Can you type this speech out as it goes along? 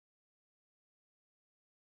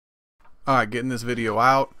Alright, getting this video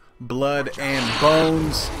out. Blood and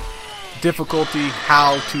Bones. Difficulty,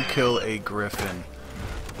 how to kill a Griffin.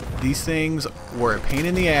 These things were a pain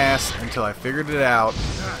in the ass until I figured it out.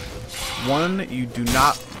 One, you do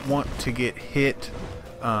not want to get hit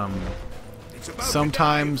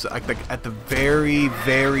sometimes at the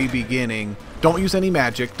very beginning. Don't use any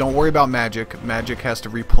magic. Don't worry about magic. Magic has to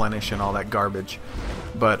replenish and all that garbage.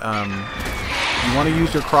 But you want to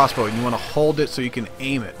use your crossbow and you want to hold it so you can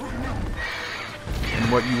aim it. And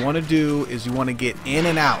what you want to do is you want to get in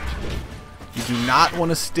and out. You do not want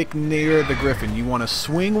to stick near the Griffin. You want to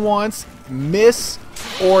swing once, miss,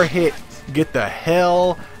 or hit. Get the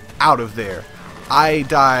hell out of there. I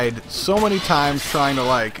died so many times trying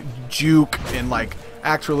to juke and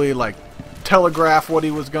actually telegraph what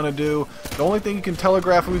he was gonna do. The only thing you can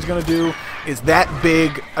telegraph what he's gonna do is that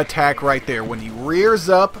big attack right there. When he rears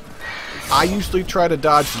up, I usually try to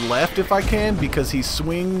dodge left if I can because he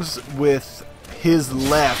swings with his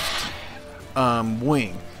left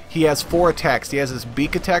wing. He has 4 attacks. He has this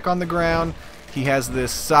beak attack on the ground. He has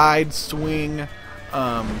this side swing.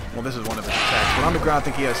 Well, this is one of his attacks, but on the ground I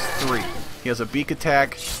think he has 3. He has a beak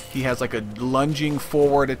attack, he has a lunging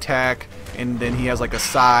forward attack, and then he has a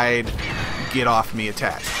side get off me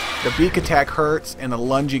attack. The beak attack hurts and the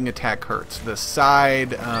lunging attack hurts. The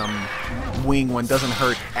side wing one doesn't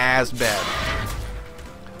hurt as bad.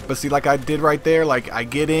 But see, like I did right there, I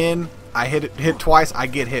get in, I hit twice, I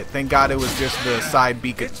get hit. Thank God it was just the side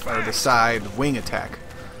beak or the side wing attack.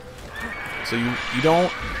 So you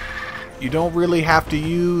don't really have to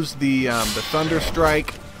use the thunder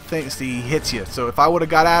strike. He hits you. So if I would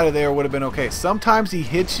have got out of there, it would have been okay. Sometimes he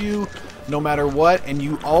hits you no matter what, and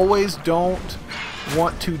you always don't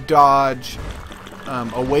want to dodge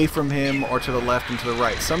away from him or to the left and to the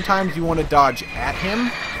right. Sometimes you want to dodge at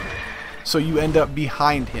him, so you end up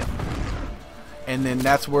behind him. And then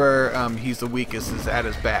that's where he's the weakest, is at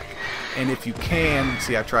his back. And if you can,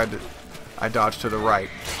 see, I dodged to the right.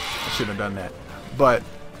 I shouldn't have done that. But,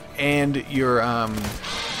 and your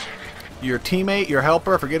teammate, your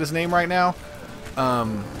helper, I forget his name right now,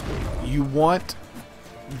 you want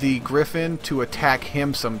the Griffin to attack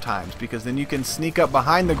him sometimes, because then you can sneak up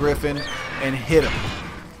behind the Griffin and hit him.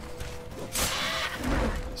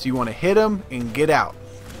 So you want to hit him and get out.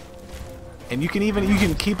 And you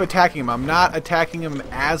can keep attacking him. I'm not attacking him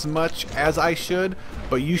as much as I should,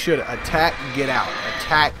 but you should attack, get out,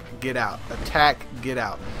 attack, get out, attack, get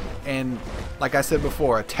out. And like I said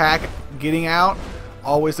before, attack, getting out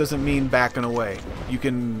always doesn't mean backing away. You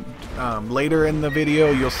can later in the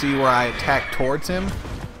video you'll see where I attack towards him,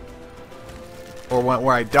 or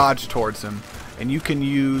where I dodge towards him, and you can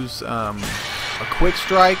use a quick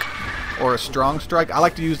strike or a strong strike. I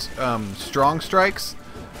like to use strong strikes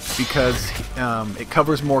because it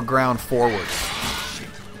covers more ground forward.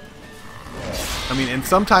 I mean, and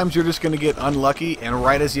sometimes you're just gonna get unlucky, and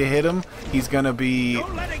right as you hit him, he's gonna be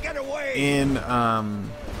in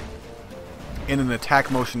an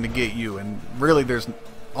attack motion to get you, and really there's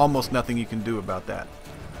almost nothing you can do about that.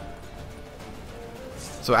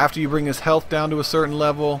 So after you bring his health down to a certain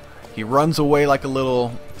level, he runs away like a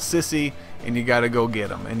little sissy, and you gotta go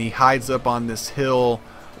get him. And he hides up on this hill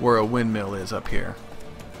where a windmill is up here.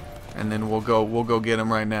 And then we'll go get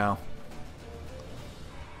him right now.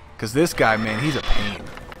 Cause this guy, man, he's a pain.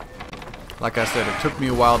 Like I said, it took me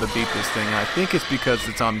a while to beat this thing, and I think it's because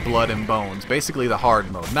it's on Blood and Bones. Basically the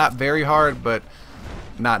hard mode. Not very hard, but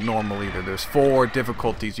not normal either. There's 4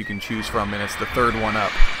 difficulties you can choose from, and it's the 3rd one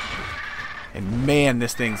up. And man,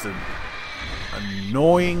 this thing's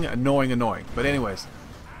annoying. But anyways,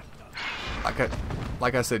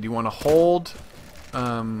 like I said, you want to hold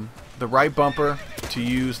the right bumper to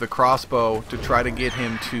use the crossbow to try to get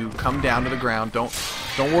him to come down to the ground. Don't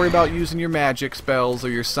worry about using your magic spells or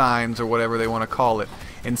your signs or whatever they want to call it.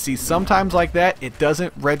 And see, sometimes like that, it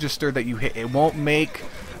doesn't register that you hit. It won't make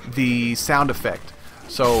the sound effect.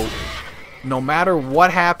 So no matter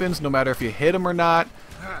what happens, no matter if you hit him or not,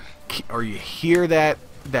 or you hear that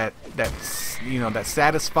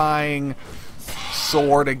satisfying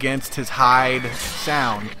sword against his hide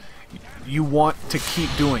sound, you want to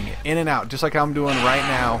keep doing it in and out, just like I'm doing right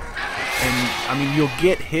now. And I mean, you'll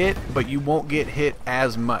get hit, but you won't get hit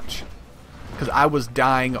as much, because I was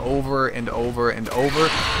dying over and over and over.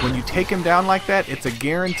 When you take him down like that, it's a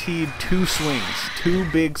guaranteed 2 swings, 2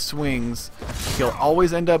 big swings. He'll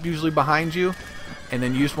always end up usually behind you, and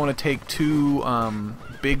then you just want to take 2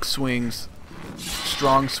 big swings,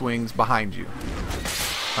 strong swings behind you.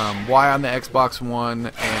 Y on the Xbox One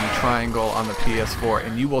and triangle on the PS4,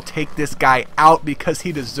 and you will take this guy out because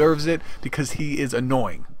he deserves it, because he is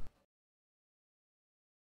annoying.